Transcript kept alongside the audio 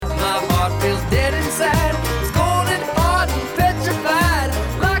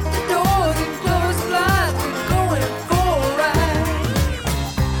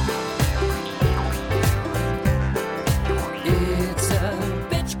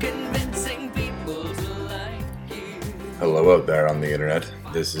Hello out there on the internet.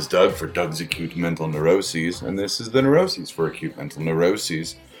 This is Doug for Doug's Acute Mental Neuroses, and this is the Neuroses for Acute Mental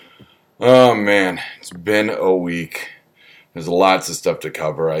Neuroses. Oh man, it's been a week. There's lots of stuff to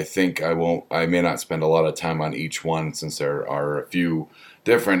cover. I may not spend a lot of time on each one since there are a few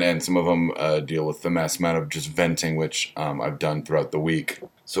different, and some of them deal with the mass amount of just venting, which I've done throughout the week.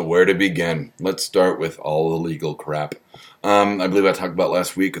 So where to begin? Let's start with all the legal crap. I believe I talked about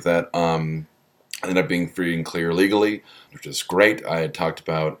last week that I ended up being free and clear legally, which is great. I talked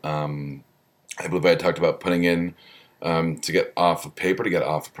about putting in to get off of paper, to get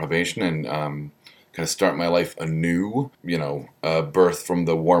off of probation, and kind of start my life anew. Birth from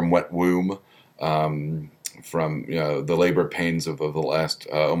the warm, wet womb, from the labor pains of the last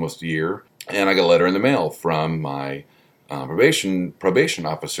almost year. And I got a letter in the mail from my probation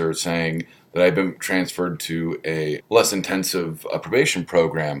officer saying that I've been transferred to a less intensive probation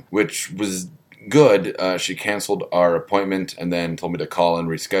program, which was good. She canceled our appointment and then told me to call and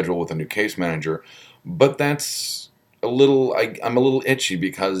reschedule with a new case manager. But that's I'm a little itchy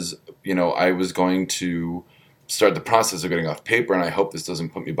because, I was going to start the process of getting off paper, and I hope this doesn't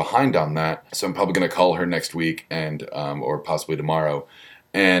put me behind on that. So I'm probably going to call her next week and or possibly tomorrow,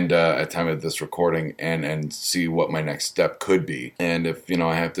 and at the time of this recording, and see what my next step could be. And if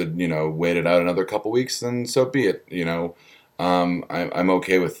I have to wait it out another couple weeks, then so be it. I'm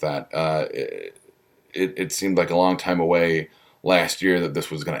okay with that. It seemed like a long time away last year that this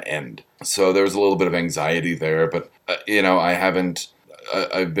was going to end. So there was a little bit of anxiety there, but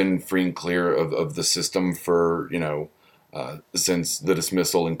I've been free and clear of the system for since the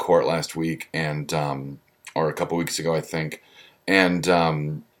dismissal in court last week, and or a couple weeks ago, I think. And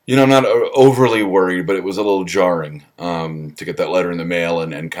I'm not overly worried, but it was a little jarring to get that letter in the mail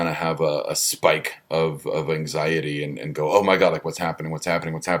and kind of have a spike of anxiety and go, oh my God, like what's happening?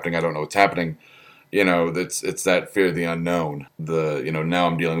 I don't know what's happening. It's that fear of the unknown. Now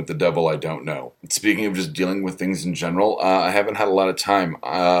I'm dealing with the devil I don't know. Speaking of just dealing with things in general, I haven't had a lot of time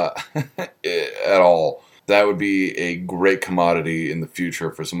at all. That would be a great commodity in the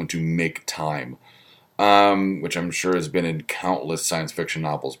future for someone to make time, which I'm sure has been in countless science fiction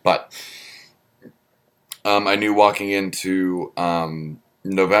novels. But I knew walking into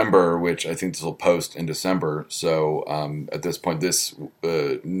November, which I think this will post in December, so at this point this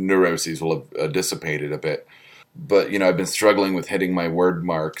neuroses will have dissipated a bit. But I've been struggling with hitting my word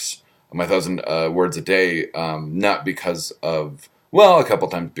marks, my 1,000 words a day, not because of, a couple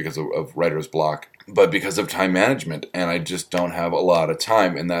times because of writer's block, but because of time management, and I just don't have a lot of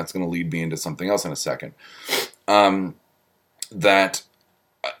time, and that's going to lead me into something else in a second. That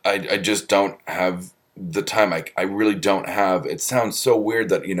I just don't have the time. I really don't have. It sounds so weird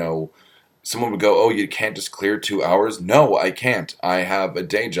that someone would go, oh, you can't just clear 2 hours. No, I can't. I have a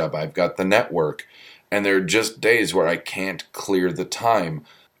day job. I've got the network, and there are just days where I can't clear the time.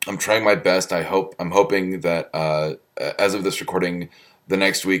 I'm trying my best. I'm hoping that as of this recording, the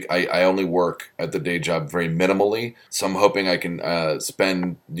next week I only work at the day job very minimally, so I'm hoping I can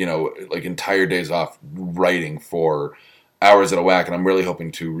spend entire days off writing for hours at a whack, and I'm really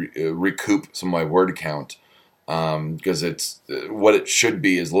hoping to recoup some of my word count, because it's what it should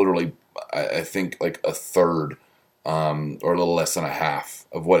be is literally, I think, like a third or a little less than a half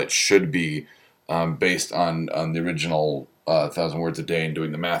of what it should be, based on the original 1,000 words a day and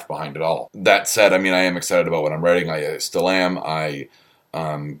doing the math behind it all. That said, I am excited about what I'm writing. I still am. I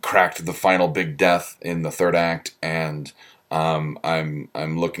cracked the final big death in the third act, and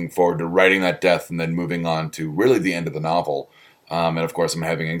I'm looking forward to writing that death and then moving on to really the end of the novel. And of course, I'm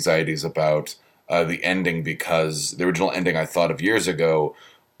having anxieties about the ending, because the original ending I thought of years ago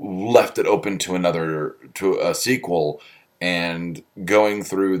left it open to a sequel, and going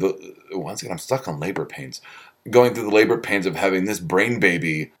through once again, I'm stuck on labor pains. Going through the labor pains of having this brain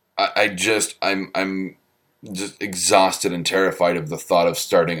baby, I'm just exhausted and terrified of the thought of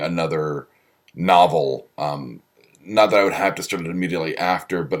starting another novel. Not that I would have to start it immediately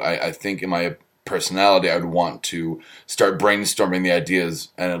after, but I think in my personality I would want to start brainstorming the ideas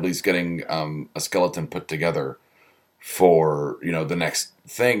and at least getting a skeleton put together for the next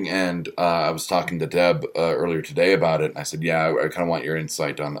thing. And I was talking to Deb earlier today about it, and I said, I kind of want your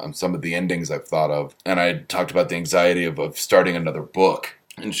insight on some of the endings I've thought of. And I talked about the anxiety of starting another book.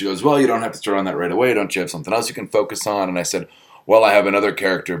 And she goes, well, you don't have to start on that right away. Don't you have something else you can focus on? And I said, well, I have another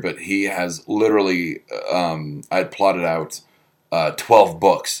character, but he has literally, I had plotted out 12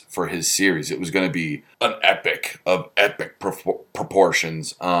 books for his series. It was going to be an epic of epic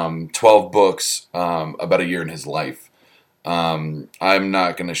proportions. 12 books, about a year in his life. I'm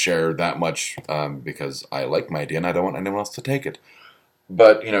not going to share that much because I like my idea and I don't want anyone else to take it.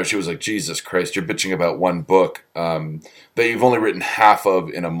 But, she was like, Jesus Christ, you're bitching about one book that you've only written half of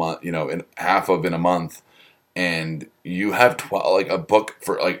in a month, in a month. And you have 12, like a book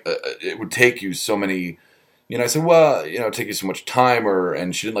for it would take you so many, I said, well, it'd take you so much time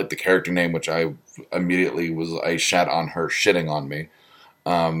and she didn't like the character name, which I immediately I shat on her shitting on me.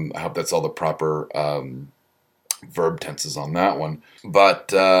 I hope that's all the proper, verb tenses on that one.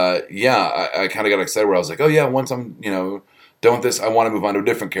 But, I kind of got excited where I was like, oh yeah, once I'm, done with this, I want to move on to a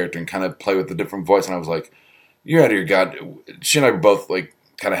different character and kind of play with a different voice. And I was like, you're out of your she and I both like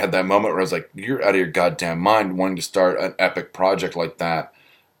kind of had that moment where I was like, you're out of your goddamn mind wanting to start an epic project like that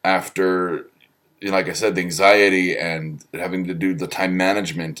after, like I said, the anxiety and having to do the time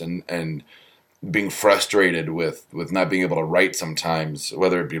management and being frustrated with not being able to write sometimes,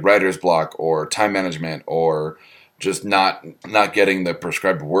 whether it be writer's block or time management or just not getting the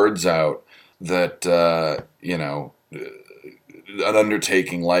prescribed words out that, an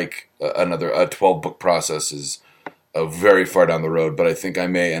undertaking like a 12-book process is very far down the road. But I think I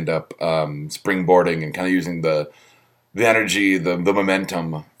may end up springboarding and kind of using the energy, the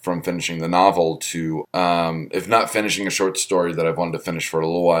momentum from finishing the novel to, if not finishing a short story that I've wanted to finish for a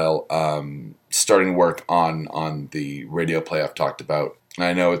little while, starting work on the radio play I've talked about. And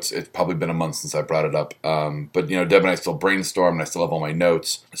I know it's probably been a month since I brought it up, but Deb and I still brainstorm and I still have all my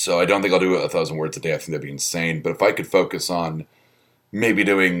notes, so I don't think I'll do 1,000 words a day. I think that'd be insane. But if I could focus on maybe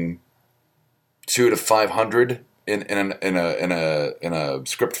doing 200 to 500 in a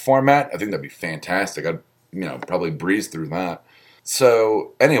script format, I think that'd be fantastic. I'd probably breeze through that.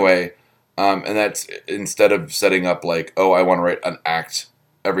 So anyway, and that's instead of setting up like, oh, I want to write an act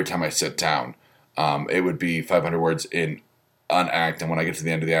every time I sit down. It would be 500 words in an act, and when I get to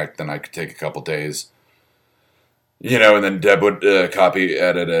the end of the act, then I could take a couple days, and then Deb would copy,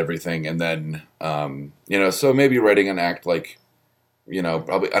 edit everything, and then, so maybe writing an act like,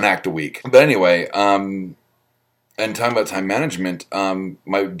 probably an act a week. But anyway, and talking about time management,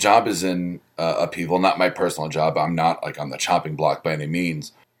 my job is in upheaval, not my personal job. I'm not like on the chopping block by any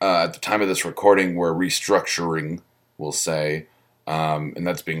means. At the time of this recording, we're restructuring, we'll say, and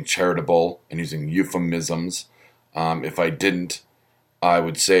that's being charitable and using euphemisms. If I didn't, I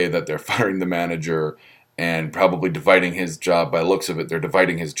would say that they're firing the manager and probably dividing his job. By the looks of it, they're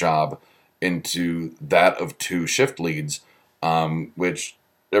dividing his job into that of 2 shift leads, which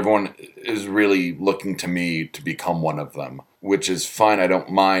everyone is really looking to me to become one of them, which is fine. I don't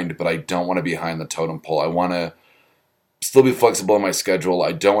mind, but I don't want to be high on the totem pole. I want to still be flexible in my schedule.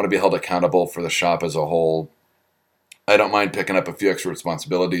 I don't want to be held accountable for the shop as a whole. I don't mind picking up a few extra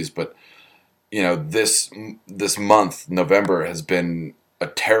responsibilities, but this month, November, has been a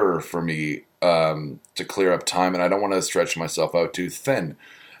terror for me to clear up time, and I don't want to stretch myself out too thin.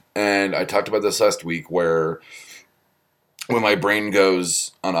 And I talked about this last week where when my brain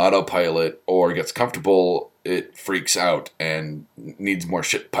goes on autopilot or gets comfortable, it freaks out and needs more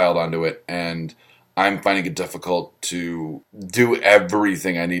shit piled onto it, and I'm finding it difficult to do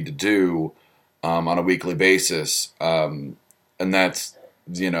everything I need to do on a weekly basis. And that's,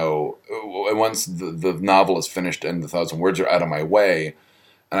 once the novel is finished and the 1,000 words are out of my way,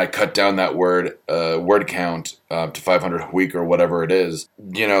 and I cut down that word count to 500 a week or whatever it is,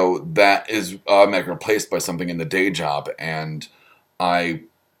 that is automatically replaced by something in the day job, and I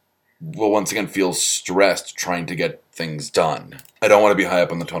will once again feel stressed trying to get things done. I don't want to be high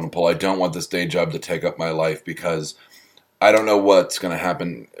up on the totem pole. I don't want this day job to take up my life because I don't know what's going to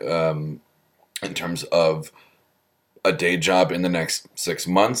happen in terms of a day job in the next 6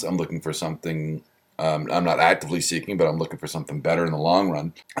 months. I'm looking for something. I'm not actively seeking, but I'm looking for something better in the long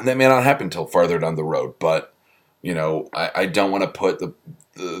run. And that may not happen until farther down the road. But, I don't want to put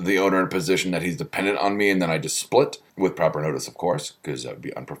the owner in a position that he's dependent on me and then I just split with proper notice, of course, because that would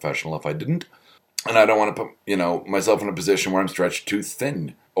be unprofessional if I didn't. And I don't want to put, myself in a position where I'm stretched too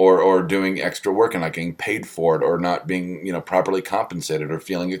thin or doing extra work and not getting paid for it or not being, properly compensated or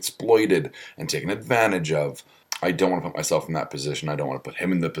feeling exploited and taken advantage of. I don't want to put myself in that position. I don't want to put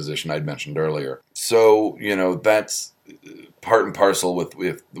him in the position I'd mentioned earlier. So, that's part and parcel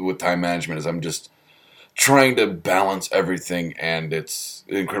with time management is I'm just trying to balance everything, and it's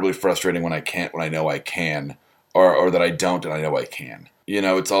incredibly frustrating when I can't, when I know I can, or that I don't and I know I can.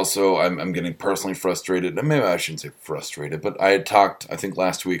 It's also, I'm getting personally frustrated. Maybe I shouldn't say frustrated, but I had talked, I think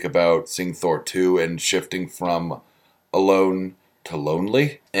last week, about seeing Thor 2 and shifting from alone to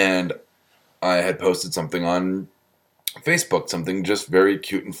lonely, and I had posted something on Facebook, something just very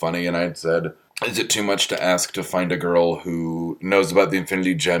cute and funny, and I had said, is it too much to ask to find a girl who knows about the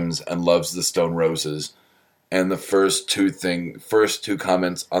Infinity Gems and loves the Stone Roses? And the first two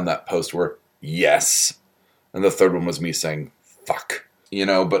comments on that post were, yes. And the third one was me saying, fuck.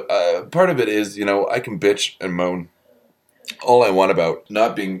 But part of it is, I can bitch and moan all I want about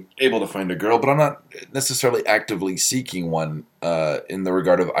not being able to find a girl, but I'm not necessarily actively seeking one in the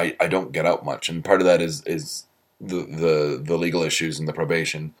regard of I don't get out much, and part of that is the legal issues and the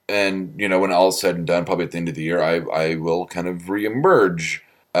probation. And when all's said and done, probably at the end of the year, I will kind of reemerge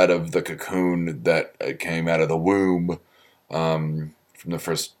out of the cocoon that came out of the womb from the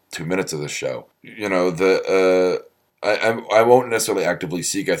first 2 minutes of the show. I won't necessarily actively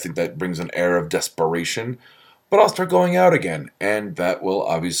seek. I think that brings an air of desperation. But I'll start going out again, and that will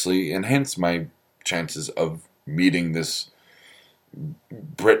obviously enhance my chances of meeting this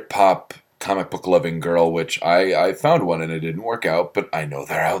Britpop comic book loving girl, which I found one and it didn't work out, but I know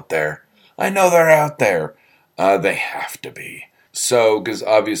they're out there. They have to be. So, because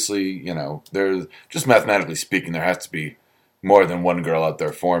obviously, there's, just mathematically speaking, there has to be more than one girl out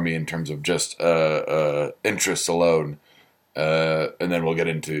there for me in terms of just interests alone. And then we'll get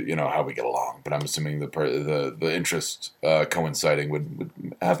into how we get along. But I'm assuming the interest coinciding would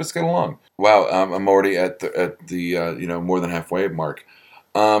have us get along. Wow, I'm already at the more than halfway mark.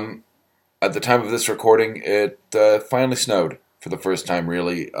 At the time of this recording, it finally snowed for the first time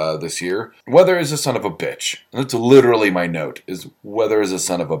really this year. Weather is a son of a bitch. That's literally my note, is weather is a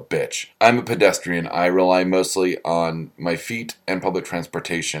son of a bitch. I'm a pedestrian. I rely mostly on my feet and public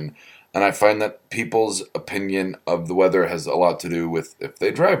transportation. And I find that people's opinion of the weather has a lot to do with if they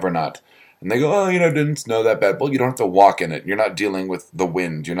drive or not. And they go, didn't snow that bad. Well, you don't have to walk in it. You're not dealing with the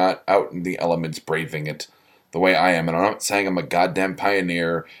wind. You're not out in the elements braving it the way I am. And I'm not saying I'm a goddamn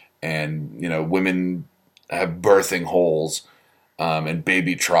pioneer and, women have birthing holes and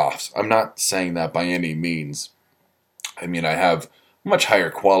baby troughs. I'm not saying that by any means. I mean, I have much higher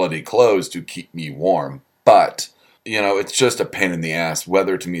quality clothes to keep me warm. But it's just a pain in the ass.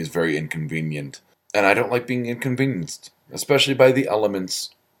 Weather to me is very inconvenient. And I don't like being inconvenienced, especially by the elements.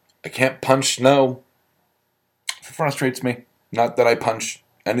 I can't punch snow. It frustrates me. Not that I punch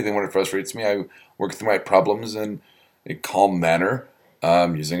anything when it frustrates me. I work through my problems in a calm manner,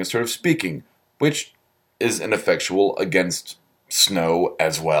 using a sort of speaking, which is ineffectual against snow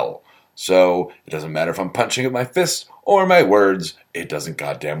as well. So it doesn't matter if I'm punching with my fists or my words. It doesn't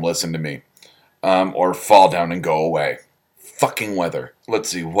goddamn listen to me. Or fall down and go away. Fucking weather. Let's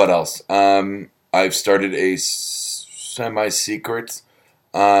see, what else? I've started a semi-secret.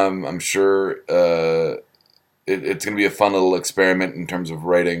 I'm sure it's going to be a fun little experiment in terms of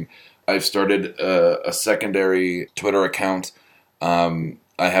writing. I've started a secondary Twitter account.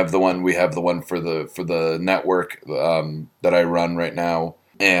 We have the one for the network that I run right now.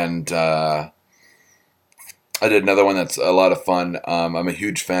 And I did another one that's a lot of fun. I'm a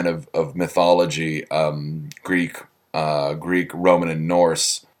huge fan of mythology, Greek, Roman, and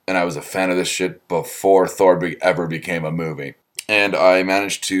Norse. And I was a fan of this shit before Thor ever became a movie. And I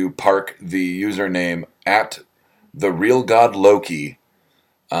managed to park the username at the real god Loki.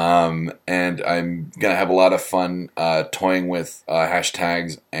 And I'm going to have a lot of fun toying with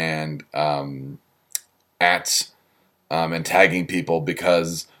hashtags and ats and tagging people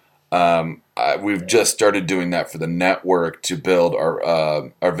because we've just started doing that for the network to build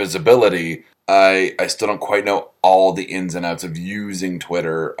our visibility. I still don't quite know all the ins and outs of using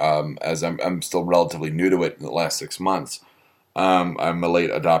Twitter, as I'm still relatively new to it in the last 6 months. I'm a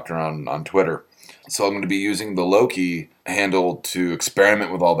late adopter on Twitter. So I'm going to be using the Loki handle to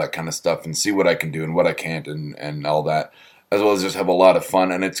experiment with all that kind of stuff and see what I can do and what I can't and all that, as well as just have a lot of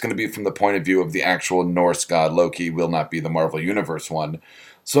fun. And it's going to be from the point of view of the actual Norse god. Loki will not be the Marvel Universe one.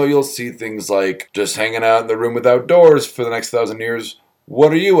 So you'll see things like just hanging out in the room without doors for the next 1,000 years.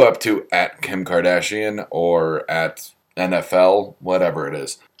 What are you up to at Kim Kardashian or at NFL, whatever it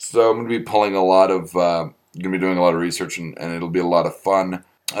is. So I'm going to be pulling a lot of, going to be doing a lot of research and it'll be a lot of fun.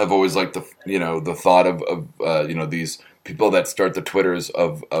 I've always liked the thought of these people that start the Twitters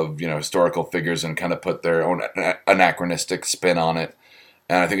of historical figures and kind of put their own anachronistic spin on it.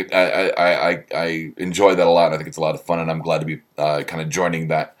 And I think I enjoy that a lot. And I think it's a lot of fun, and I'm glad to be kind of joining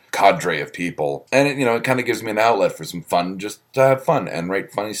that cadre of people. And it kind of gives me an outlet for some fun, just to have fun and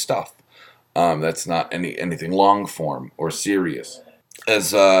write funny stuff. That's not anything long form or serious.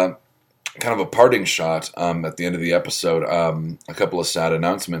 As kind of a parting shot at the end of the episode, a couple of sad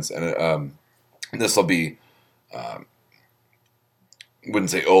announcements, and this will be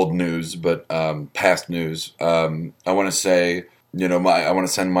wouldn't say old news, but past news. I want to say, I want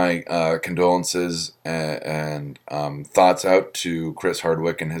to send my condolences and thoughts out to Chris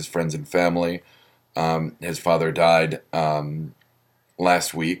Hardwick and his friends and family. His father died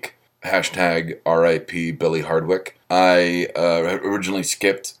last week. Hashtag RIP Billy Hardwick. I originally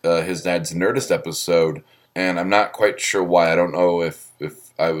skipped his dad's Nerdist episode and I'm not quite sure why. I don't know if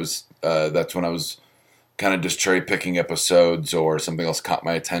I was that's when I was kind of just cherry picking episodes or something else caught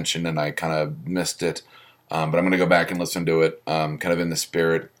my attention and I kind of missed it. But I'm going to go back and listen to it, kind of in the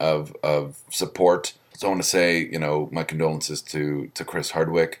spirit of support. So I want to say, my condolences to Chris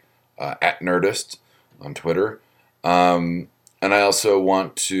Hardwick at Nerdist on Twitter. And I also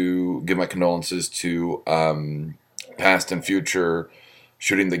want to give my condolences to past and future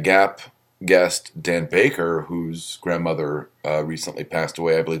Shooting the Gap guest Dan Baker, whose grandmother recently passed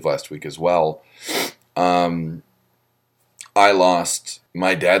away, I believe last week as well. I lost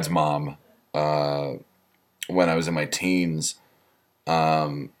my dad's mom when I was in my teens,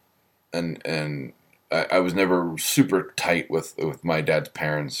 and I was never super tight with my dad's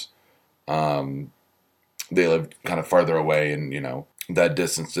parents. They lived kind of farther away, and that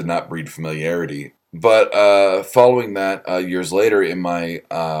distance did not breed familiarity. But following that, years later, in my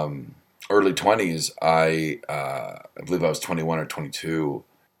early 20s, I believe I was 21 or 22.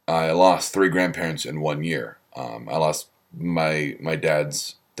 I lost 3 grandparents in 1 year. I lost my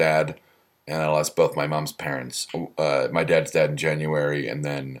dad's dad, and I lost both my mom's parents. My dad's dad in January, and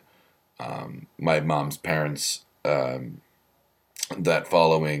then my mom's parents that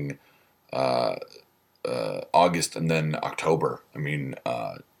following August and then October. And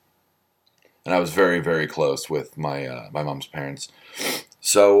I was very, very close with my mom's parents.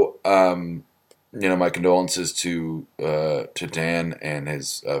 So, my condolences to Dan and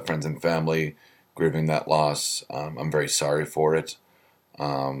his friends and family grieving that loss. I'm very sorry for it.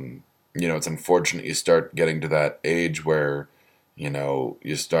 It's unfortunate you start getting to that age where,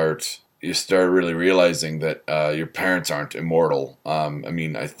 you start really realizing that your parents aren't immortal.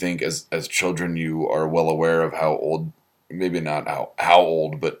 I think as children you are well aware of how old, maybe not how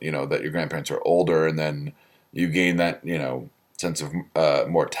old, but that your grandparents are older, and then you gain that sense of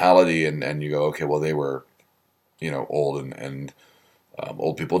mortality, and you go, okay, well they were old, and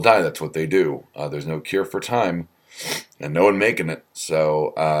old people die. That's what they do. There's no cure for time, and no one making it.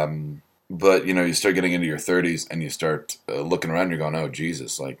 So, but you start getting into your 30s, and you start looking around. You're going, oh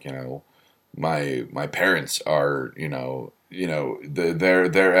Jesus, my parents are they're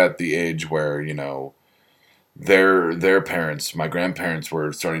at the age where their parents, my grandparents,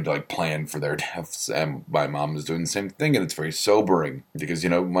 were starting to plan for their deaths, and my mom is doing the same thing, and it's very sobering because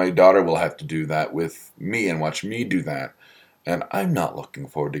my daughter will have to do that with me and watch me do that, and I'm not looking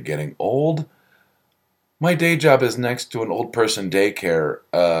forward to getting old. My day job is next to an old person daycare,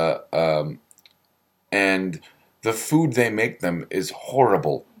 and the food they make them is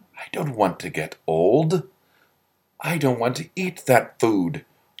horrible. I don't want to get old. I don't want to eat that food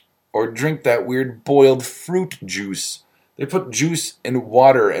or drink that weird boiled fruit juice. They put juice in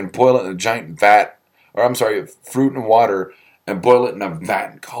water and boil it in a giant vat. Fruit and water and boil it in a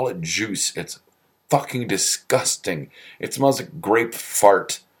vat and call it juice. It's fucking disgusting. It smells like grape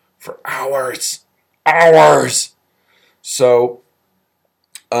fart for hours. Hours! So,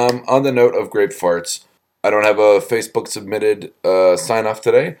 on the note of grape farts, I don't have a Facebook submitted sign off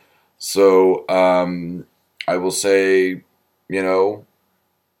today. So, I will say, the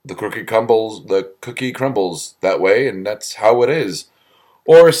cookie crumbles that way, and that's how it is.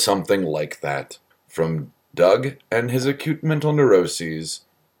 Or something like that. From Doug and his acute mental neuroses.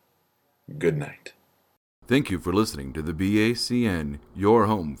 Good night. Thank you for listening to the BACN, your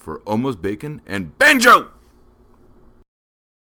home for Almost Bacon and Banjo!